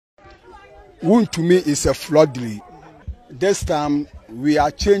Woon to me is a fraudly. This time we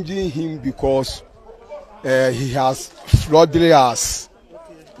are changing him because he has fraudly us.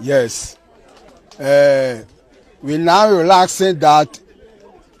 Yes. We now relaxing that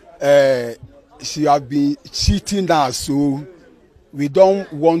she have been cheating us, so we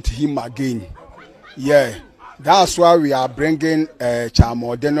don't want him again. Yeah. That's why we are bringing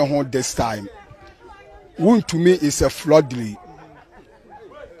Chamodeno home this time. Woon to me is a fraudly.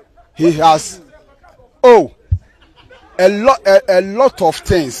 He has a lot of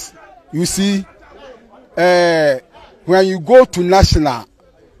things. You see, when you go to national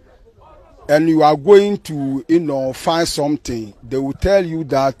and you are going to find something, they will tell you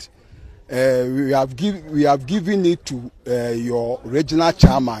that we have given it to your regional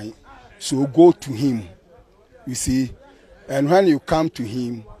chairman, so go to him. You see, and when you come to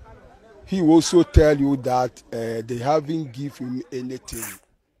him, he will also tell you that they haven't given him anything.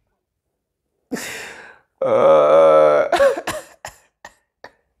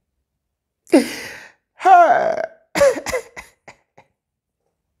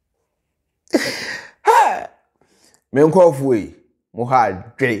 Menkofui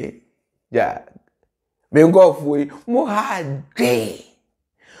muhadre yeah Menkofui muhadre.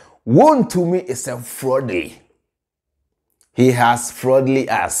 Woon to me is a fraudly. He has fraudly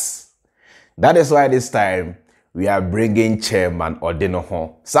us. That is why this time we are bringing Chairman Odino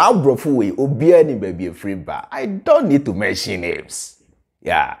home. Sa brofui obia ni baby free bar. I don't need to mention names.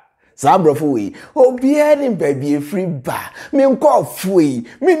 Yeah. Sa brofui obia ni baby free bar. Menkofui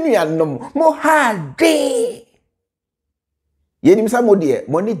minuanom muhadre. Yenim sa modie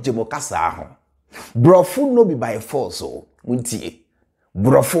money jemo kasa ho. Brofu no be by force o. Muntie.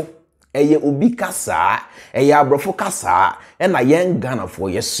 Brofu eye obi kasa, eye abrofu kasa, e na yen Ghana for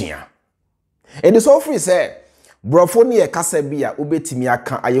yesua. And it's all free say brofu ni e kasa bia obetimi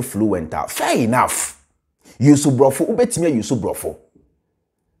aka aye fluent. Fair enough. Use brofu obetimi use brofu.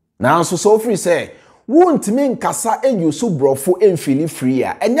 Now so free say won't mean kasa and use brofu and feel free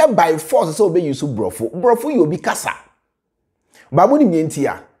and by force so be use brofu. Brofu you be kasa. Babuni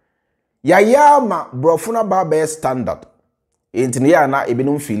mientia. Ya ma brofuna ba standard. Intini ya na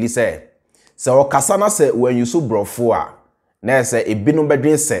ebinum fili se okasa na se when you so brofo a na se ebinum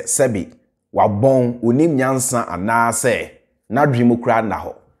bedwen se sebi wabon onim nyansa ana se na dwimu kra na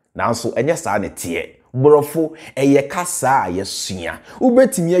ho nanso enye saa ne tie brofo eye kasa yesua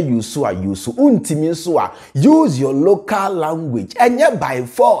ubetimi ayusu ayusu untimi nso a use your local language enye by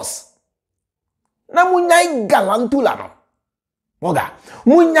force na munyai galantula no Moga,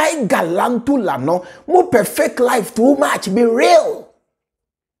 munyai galantula no, mu perfect life too much. Be real.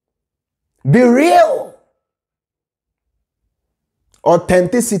 Be real.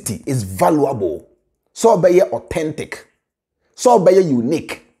 Authenticity is valuable. So be ye authentic. So be ye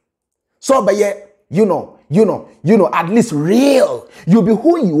unique. So be ye, you know, at least real. You be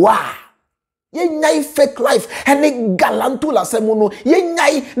who you are. Ye nyai fake life. Hene galantula semuno. Ye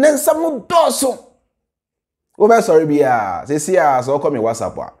nyai nensamu doso. Over sorry bia say so come in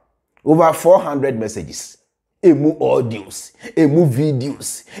WhatsApp over 400 messages, emu audios, emu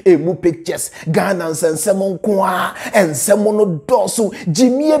videos, emu pictures, Ghana nsemo kwa ensemo no dosu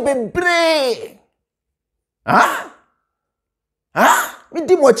jimie bebre. Mi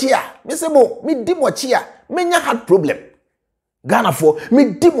di mochia, mi sebo mi di mochia, menya heart problem. Ghana for mi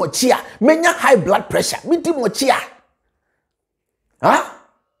di mochia, menya high blood pressure, mi di mochia.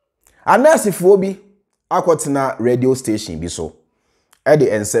 Anasi fobi Akwatina radio station be so. Edi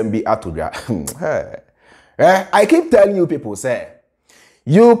ensembi atodra. I keep telling you people say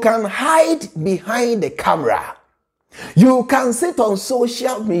you can hide behind the camera. You can sit on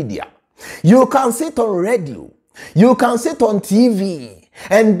social media. You can sit on radio. You can sit on TV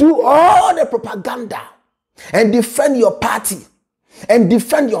and do all the propaganda and defend your party and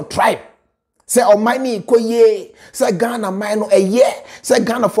defend your tribe. Say Omani koye, say Ghana mino ye, say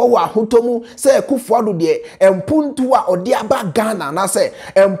Ghana for wa hutomu, say Akufo Addo de empuntua odiaba Ghana na say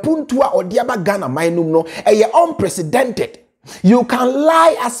empuntua odiaba Ghana mino no ye unprecedented. You can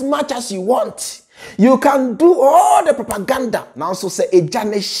lie as much as you want. You can do all the propaganda. Now so say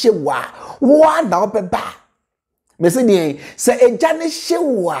ejane shewa, wa na obeba. Me say ejane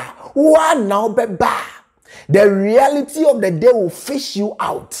shewa, wa na obeba. The reality of the day will fish you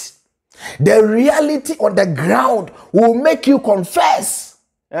out. The reality on the ground will make you confess.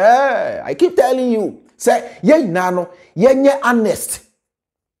 I keep telling you, say, ye nano, ye honest.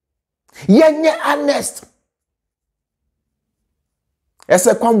 Ye honest.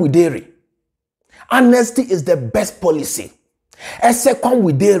 Ese come with dairy. Honesty is the best policy. Ese come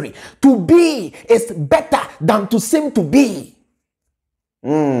with dairy. To be is better than to seem to be.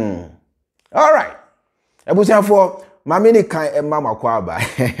 Ebusia for mama ni kan mama kwa ba.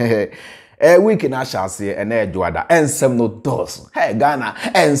 Week na shase ene eduada ensem no doso. Hey Ghana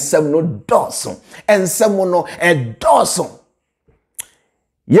ensem no doso. Ensem no doso.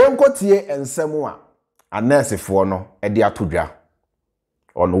 Yenkotie ensem a anesefo no e de atodwa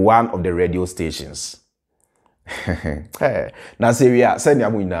on one of the radio stations. Na seria send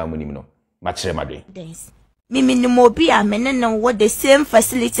amu ina amunim no ma kire madwe. Mimi ni mobi a mene no what the same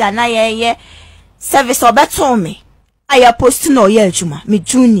facility na ye service obeto me. Aya post no ye adwuma me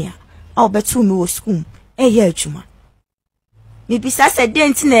junior. Obeto me wo school ye adwuma. Me bisa se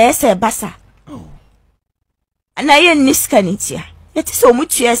dent na ese basa. Oh. Ana ye niska nitia. Yet so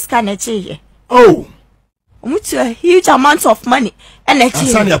much yes can achieve. Oh. Much a huge amount of money and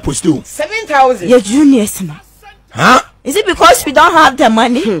Asani aposto 7,000. Your juniors ma. Huh? Is it because we don't have the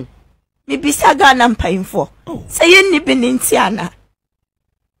money? Maybe Sagan I'm paying for. Say any benintiana.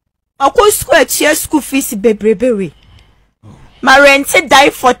 I could square chair school fees baby. My rent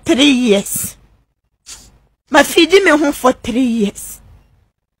died for 3 years. My feeding me home for 3 years.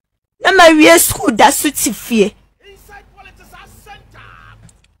 Now my real school that suits fear.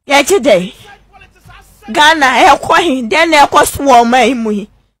 Yeah, today. Ghana ekwahin den ekwaso man mu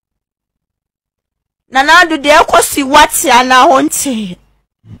na do de ekwosi wati ana honte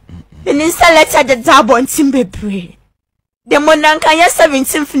den select the dabon timbebre the monanka ya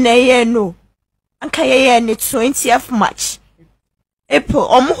 17th na year no anka ye ne 20th March April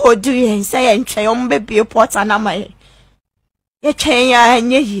hodu yen say ye ntwe bebie port na mai ye twen ya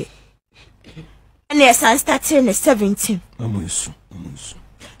anye yi ene ye san start in the 17th amusu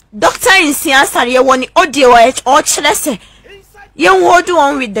Doctor in Siansar, you want audio or chelese. You hold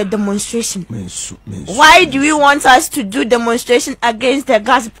on with the demonstration. Why do we want us to do demonstration against the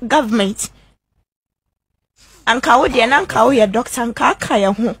government? Anka odi and anka your doctor and kaka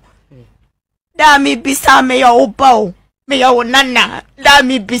ya ho. Da mi bisa me ya oba me ya nana. Da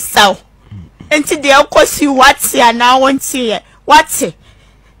mi bisa. Enti de akosi wati ana wonti wati.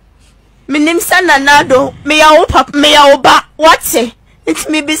 Minim sananado me ya opa me ya oba wati. It's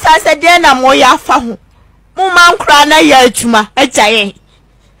me besides a den na moya fa ho. Mo man kra na ya adwuma agyaye.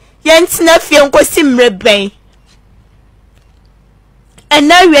 Yentina fie nkosi mreben. And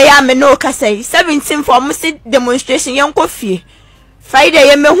now we are me no ka say 17 for musi demonstration yenko fie. Friday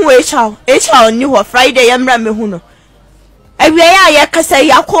ye me hu HR ni ho Friday ye mra me hu no. Awie ya ye ka say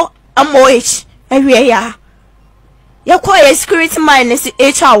yakọ amoh. Awie ya. Yakọ ye security man is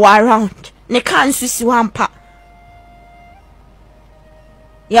HR around. Ne kan susi wampa.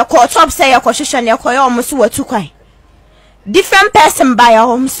 Ya ko top say ya ko hwehwe ne ko ya omuso watu kwan different person by ya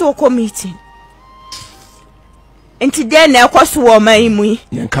omuso ko meeting enti de na ekoso wo man mu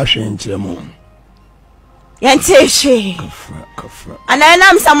yen ka hwe nkyere mu yen tehwe kafra ana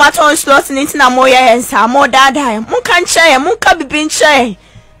na msamaton slot nti na mo ye ensa mo dada mo kan kye mo ka bibi nkye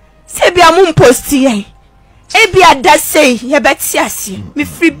se bia mo post ye e bia da say ye beti ase me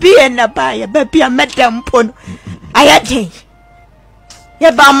free bi na ba ye ba bia madam pon ayade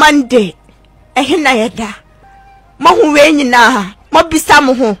ye ba Monday ehina yeda mahu we nyina mo bisa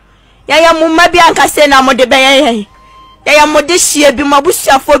mo ho ya mo ma bi anka se na mo de be ya mo de hie bi mo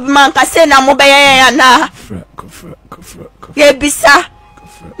busuafo bi man ka se na mo be ya na ye bisa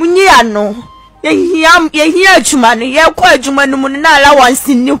munyi ano ye hia adwuma no ye kwa adwuma no mu na ala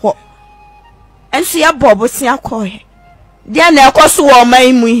wansi ni ho enso ya bobo se akoye dia na ekoso wo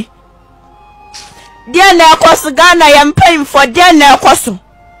man mu dia na ekoso Ghana ya mpem for dia na ekoso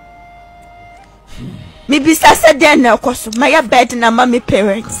mi bisa se dia na ekoso my bed na mama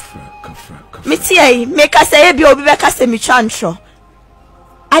parents mi tie me ka se bi obi be ka se mi twantro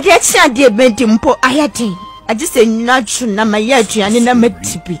ade achi ade bedi mpo ayadin ade se nyina dwu na my aduane na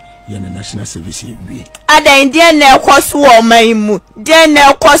matibi ye na national service wi ade dia na ekoso wo man mu dia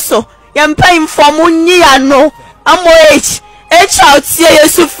na ekoso ya mpem for munyi ano amoh outie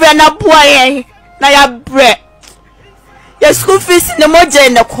yesu frɛ na boa yen na ya bre ya school fees ne moje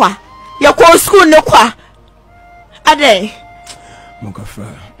ne kwa ya kwa school ne kwa ade mukafa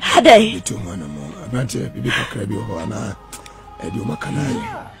ade bitu mwana mo abante bibi kakra bi ho ana edi o makanai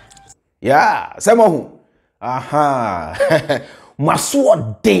ya sema hu aha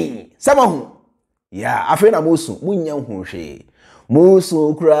maso den sema hu ya afi na musu munya hu hwe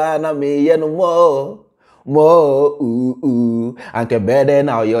musu kra na me ye no mo anke bede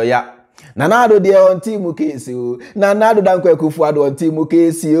na oyo ya Nanado de on team case o. Nanado Dankwa Akufo Addo on team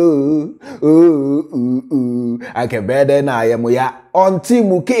case o. I can better na ya moya on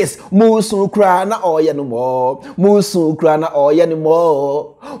team case. Musu kra na oya no more. Musu kra na oya no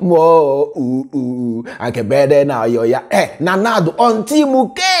more. I can better na ya. Nanado on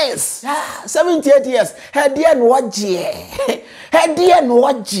team case. 78 years. Hedia no waje. Hedia no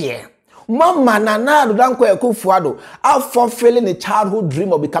waje. Mama Nanado Dankwa Akufo Addo are fulfilling a childhood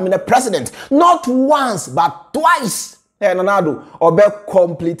dream of becoming a president. Not once, but twice. Nanado, obe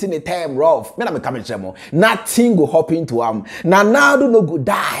completing a term rough. Me na me coming chemo. Nothing go happen to him. Nanado no go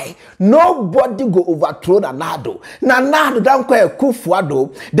die. Nobody go overthrow Nanado. Nanado Dankwa Akufo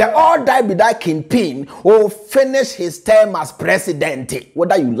Addo, the all die be that kingpin, will finish his term as president.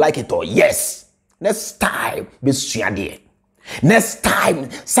 Whether you like it or yes. Next time, be suade. Next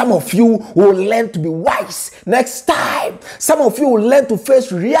time, some of you will learn to be wise. Next time, some of you will learn to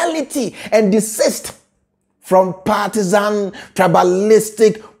face reality and desist from partisan,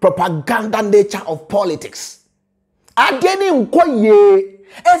 tribalistic, propaganda nature of politics. Adeni nkoye,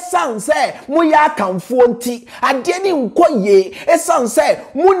 esanse muya kamfonti. Adeni nkoye, esanse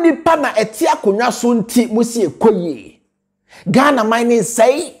munipa na etia konya sunti musi ekoye. Ghana mining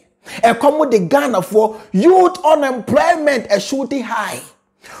say. A common the Ghana for youth unemployment a shooting high.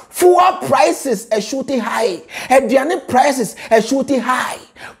 Fuel prices a shooting high. Ediani prices a shooting high.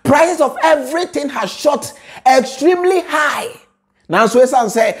 Prices of everything has shot extremely high. Now so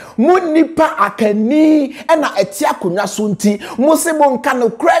say munipa akani ena etia kunya sunti musi monka no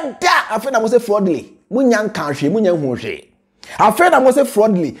kreda afena musi fraudly munyan kanhwe munyan hwehwe. Afraid I must say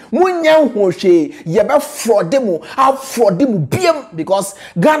fraudly. Munyan hoshe yebe fraudemu. How fraudemu biem because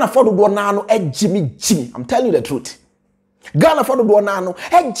Ghana for the nano Jimmy. I'm telling you the truth. Ghana for the nano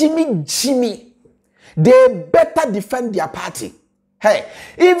Jimmy. They better defend their party. Hey,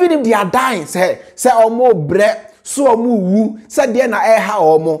 even if they are dying, say omo bre so omo wu say they na ha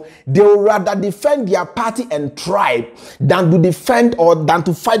omo, they will rather defend their party and tribe than to defend or than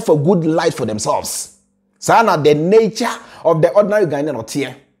to fight for good life for themselves. Sana the nature of the ordinary Ghanaian not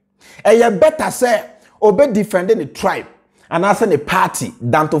here. And you better say, obey defending the tribe and asking a party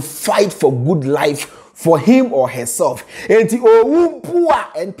than to fight for good life for him or herself. And the poor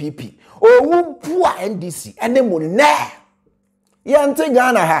NPP, poor NDC, and the money. Yante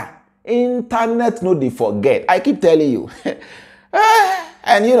Ghana ha. Internet no they forget. I keep telling you.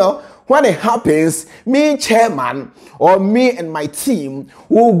 And you know, when it happens, me chairman or me and my team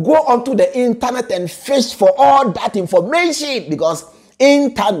will go onto the internet and fish for all that information because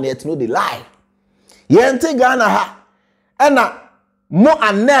internet no they lie. Yente Ghana ha. Ena mo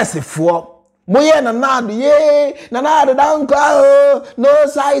anese for mo ye nanado ye nanado Dankwa no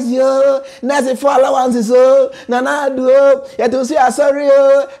size yo nese for allowances nanado ye to see asori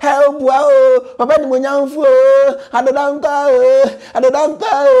help papa ni mo nyanfo Addo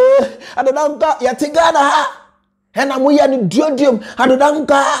Dankwa yete Ghana ha. Ena mo ye ni diodium Addo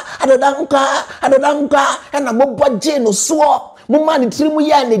Dankwa ena mo boje no so mo man tiri mo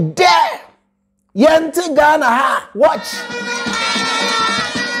ye ni there. Yente Ghana ha. Watch.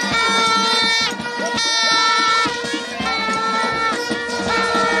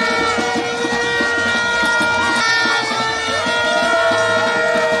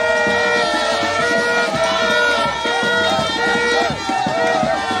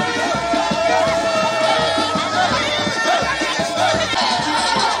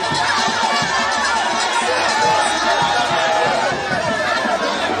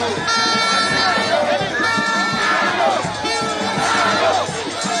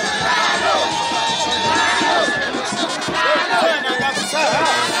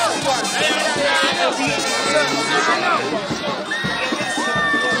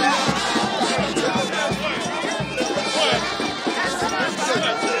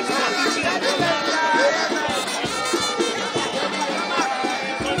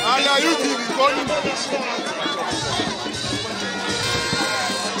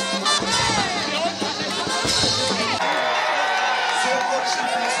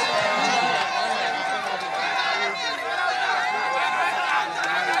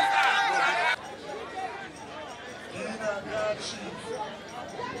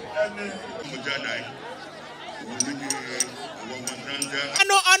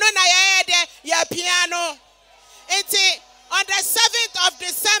 Piano. It's on the 7th of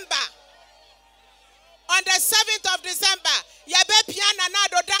December. On the 7th of December, yabe piano na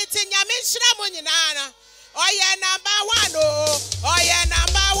do dancing yamishra munyana. Oh yeah, number 1 oh yeah,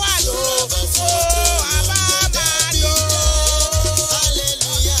 number 1 oh abamado.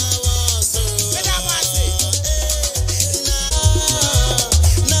 Hallelujah.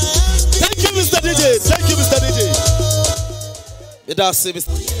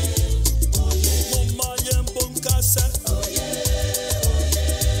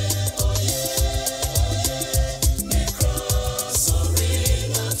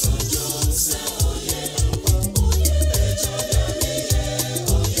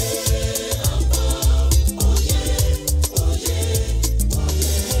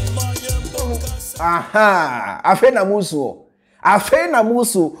 Aha, afena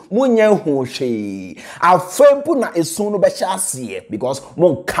musu munye hoshe afempu na esunu be chasiye because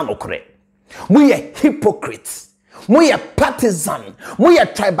mon kanokre muye hypocrites muye partisan muye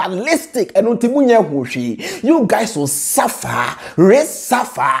tribalistic and unti munye hoshe. You guys will suffer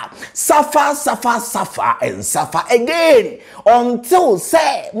and suffer again until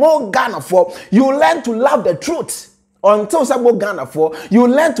say more Ghana for you learn to love the truth. Until some Ghana for you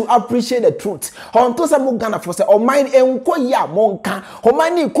learn to appreciate the truth. Until some Ghana for say, oh mine enko ya monka, oh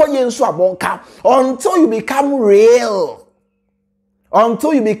mine ko yensu monka. Until you become real,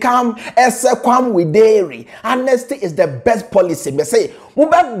 until you become esekwam with dairy. Honesty is the best policy. Me say,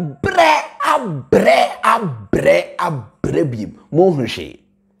 mube abre bim mohushe.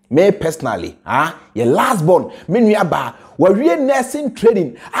 Me personally, your last born, me nuaba. We nursing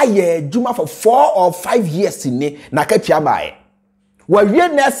training. Aye, juma for 4 or 5 years in ne na kechiabae. We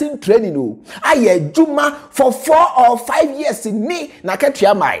nursing training o. Aye, juma for 4 or 5 years in ne na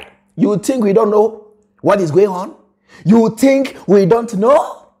kechiabae. You think we don't know what is going on? You think we don't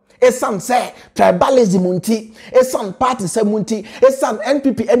know? It's some say tribalism munti. It's some party say munti. It's some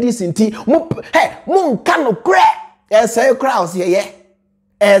NPP NDC nti. Hey, mun kano kre. Say crowds here.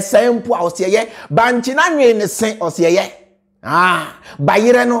 Say mpo osiye. Banchi na nwe ne sen osiye.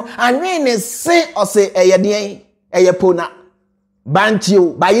 Bayire no anwe ne se ose eyedien eyepona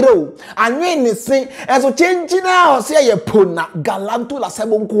banchio bayiro anwe ne se eso chenjina ose eyepona galantula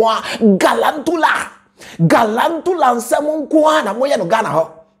semonkwa galantula semonkwa na moye no Ghana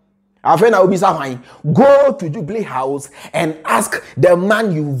ho afena obisa hwan. Go to Jubilee House and ask the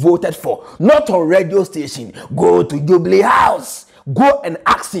man you voted for, not on radio station. Go to Jubilee House, go and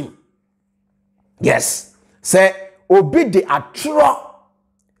ask him. Yes, say obi de atro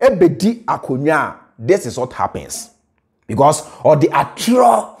ebedi akonya. This is what happens because or the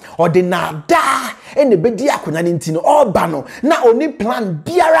atro or the nada and the bedi akonya nintino all bano na only plan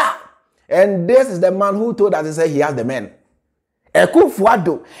biara. And this is the man who told us, he said he has the men. Akufo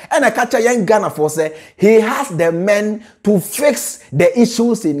Addo and a catcher young Ghana for say he has the men to fix the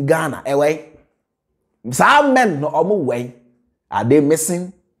issues in Ghana. Anyway, some men no omu way. Are they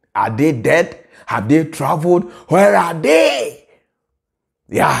missing? Are they dead? Have they traveled? Where are they?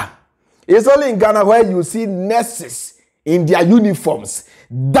 Yeah. It's only in Ghana where you see nurses in their uniforms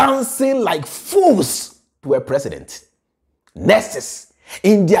dancing like fools to a president. Nurses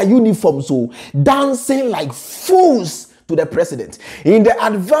in their uniforms, so dancing like fools to the president. In the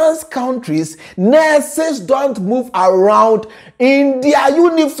advanced countries, nurses don't move around in their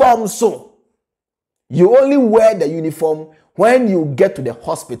uniforms, so you only wear the uniform when you get to the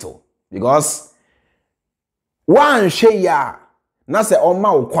hospital because one sheya na se oma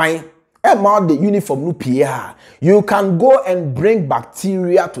ukwan about the uniform no pia. You can go and bring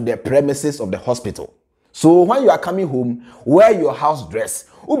bacteria to the premises of the hospital. So when you are coming home, wear your house dress.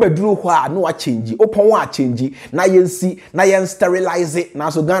 Ubedru hwa no a change, upon wa change, na yensi, na yen sterilize it, na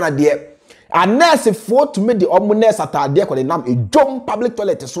so Ghana there. A nurse for to make the nurse atade ko the nam a jom public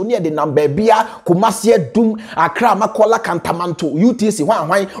toilet so near the nam bebia Kumasi Dum Accra Makola Kantamanto UTC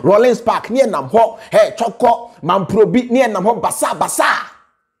hwan Rollins Park near nam ho hey choko mamprobi near nam ho basa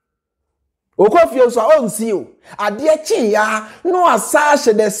okofio so on see o ade chi ya no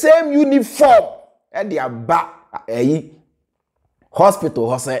asashe the same uniform e dia ba hospital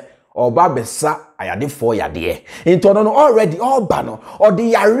ho say oba besa ayade for yade into no already all bano or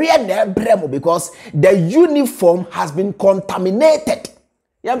the area na bremo because the uniform has been contaminated.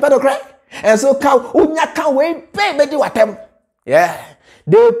 You cry? And so unya can we pay di watem. Yeah.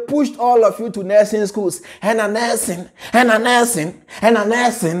 They pushed all of you to nursing schools. And a nursing. Hey,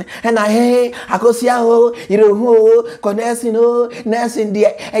 akosia ho, iro ho, ko nursing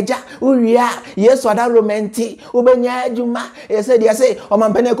there. Eja, uria, yes, wada romanti, ubenya juma. Yes, they say,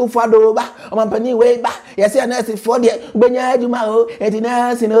 omampani Akufo Addo ba, omampani way ba. Yes, a nursing for there, ubenya juma ho, eti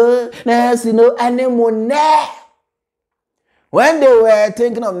nursing ho, anemone. When they were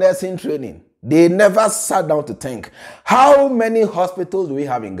thinking of nursing training, they never sat down to think, how many hospitals do we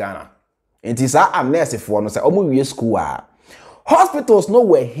have in Ghana? It is a nurse for no say omo school. Hospitals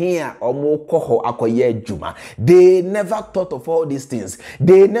nowhere here omo koho akoye juma. They never thought of all these things.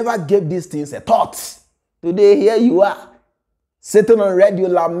 They never gave these things a thought. Today here you are, sitting on radio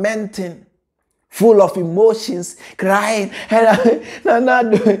lamenting full of emotions, crying. Nana,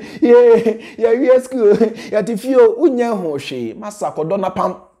 yeah, school. Yet if you unya hoshi, massa cordona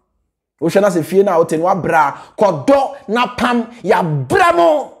pam. Oshana se fie na otenwa bra, kodo na pam ya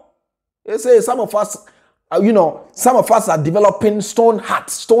bramo. You say some of us, some of us are developing stone heart.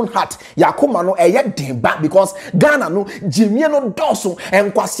 Yakuma no eye demba because Ghana no Jimmy no doso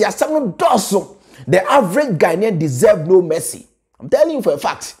and kwasiasa no doso. The average Ghanaian deserve no mercy. I'm telling you for a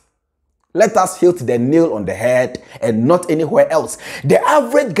fact. Let us hit the nail on the head and not anywhere else. The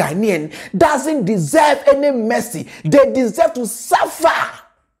average Ghanaian doesn't deserve any mercy. They deserve to suffer.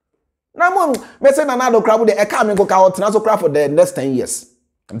 Now, me say Nanado crab the ekaminko ka otnaso crab for the next 10 years.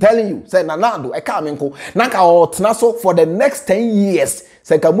 I'm telling you, say Nanado ekaminko naka otnaso for the next 10 years.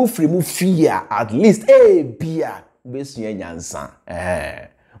 Say ka move fear at least beer besuye nyansa.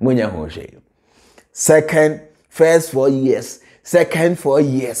 Munya hoje. First 4 years. Second 4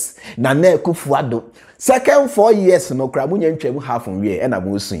 years. Nana Akufo Addo. Second 4 years no kra munya ntwam half on we na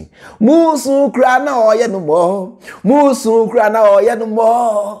musun. Musun kra na oye no mo. Musun kra na oye no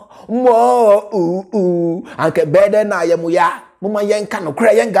mo. Anke better na yemuya. Mama yenka no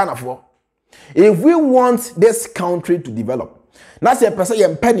kra yen Ghana for. If we want this country to develop, now say person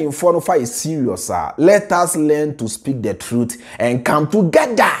yen penny for no fight serious. Let us learn to speak the truth and come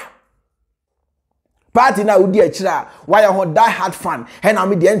together. Party na udi echira why you die hard fan and I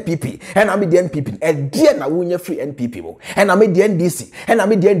the NPP and I the NPP and dear na wunya free NPP mo and I the NDC and I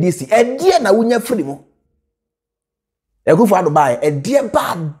the NDC and dear na wunya free mo Akufo Addo buy a dear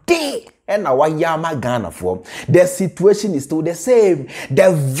bad day and now yama Ghana for the situation is still the same,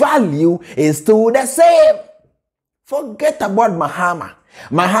 the value is still the same. Forget about Mahama.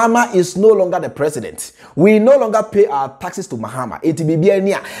 Mahama is no longer the president. We no longer pay our taxes to Mahama.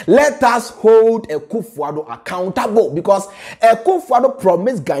 Let us hold Akufo Addo accountable because Akufo Addo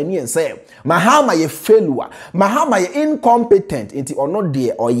promised Ghanaians say Mahama ye failure, Mahama ye incompetent inti or not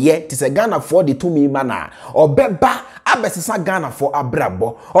there or yet it is a Ghana for the 2 million mana or beba abesisa Ghana for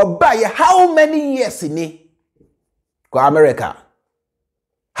abrabo or by how many years in it? Go America.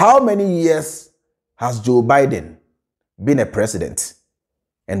 How many years has Joe Biden been a president?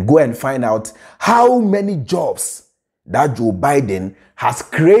 And go and find out how many jobs that Joe Biden has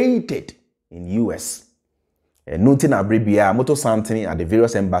created in US. And nothing abribia, moto something at the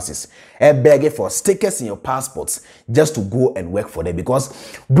various embassies. Begging for stickers in your passports just to go and work for them. Because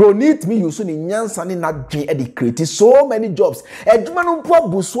bro need me you soon in Yansani not created so many jobs. Ejumanu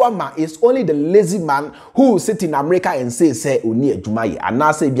Buswama is only the lazy man who sit in America and say uni Ejumai and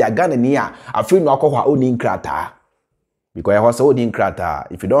now say be a Ghanaian a free no alcohol owning krata. Because I was holding krata.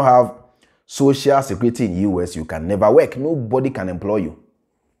 If you don't have social security in US, you can never work. Nobody can employ you.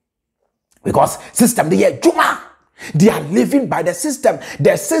 Because system they are Juma. They are living by the system.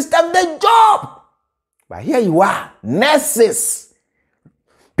 The system, the job. But here you are, nurses.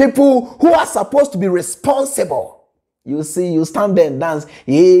 People who are supposed to be responsible. You see, you stand there and dance.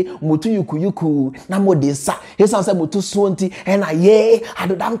 Mutu yuku. Namo desa. He sounds like mutu swanti. And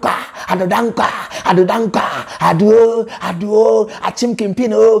ado dankwa. Ado. Achim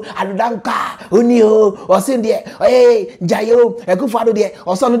kimpino. Ado dankwa. Unio. Osindie. Jayo. Akufo Addo de.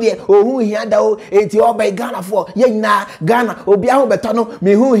 Osano de. Ohu hiada o. Eti oba Ghana for. Yena Ghana. Obiaho betono.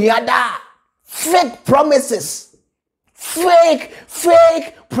 Mihu hiada. Fake promises. Fake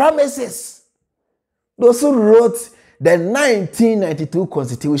promises. Those who wrote the 1992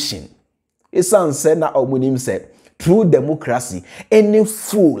 Constitution, Isan said na Omunim said, through democracy, any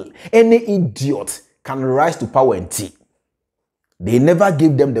fool, any idiot can rise to power and tea. They never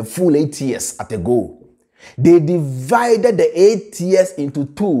gave them the full 8 years at a go. They divided the 8 years into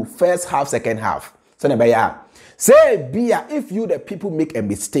 2, first half, second half. So say, Bia, if you the people make a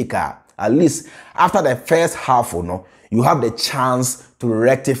mistake, at least after the first half, you have the chance to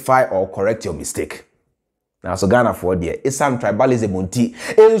rectify or correct your mistake. Now, so Ghana for there, it's some tribalism unti.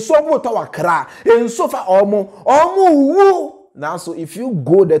 And so much our cry, and so far woo. Now, so if you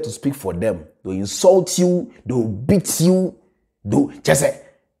go there to speak for them, they'll insult you, they'll beat you, do just say,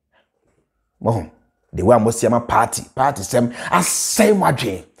 they were Mosiama party sem as same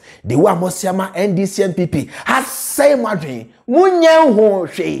dream. They were Mosiama NDC NPP as same dream. Munya ho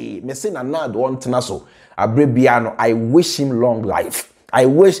she, me say na do want na so. Abrebiano, I wish him long life. I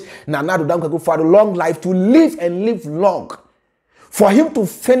wish Nanado Dankwa for a long life to live and live long. For him to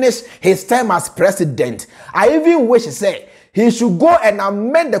finish his term as president. I even wish he should go and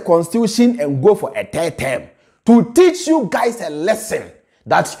amend the constitution and go for a 3rd term. To teach you guys a lesson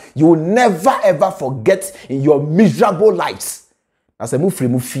that you will never ever forget in your miserable lives. As a move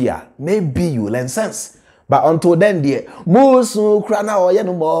free fear, maybe you learn sense. But until then, dear, musu krana oye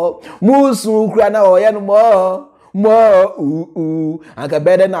no more, musu krana oye no more, and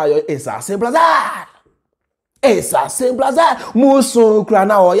better now it's as simple as that. It's as simple as that. Musu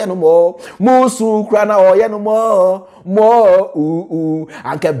krana oye no more, musu krana oye no more,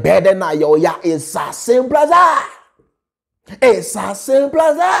 and better now ya it's as simple as that. It's as simple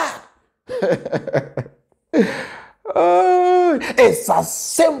as that. It's as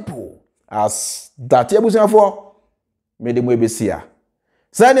simple as that. Yebusia for me de mwebesia.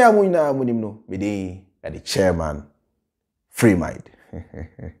 Sani amuina munimno me de the chairman Freemind.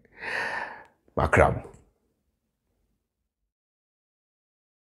 Makram.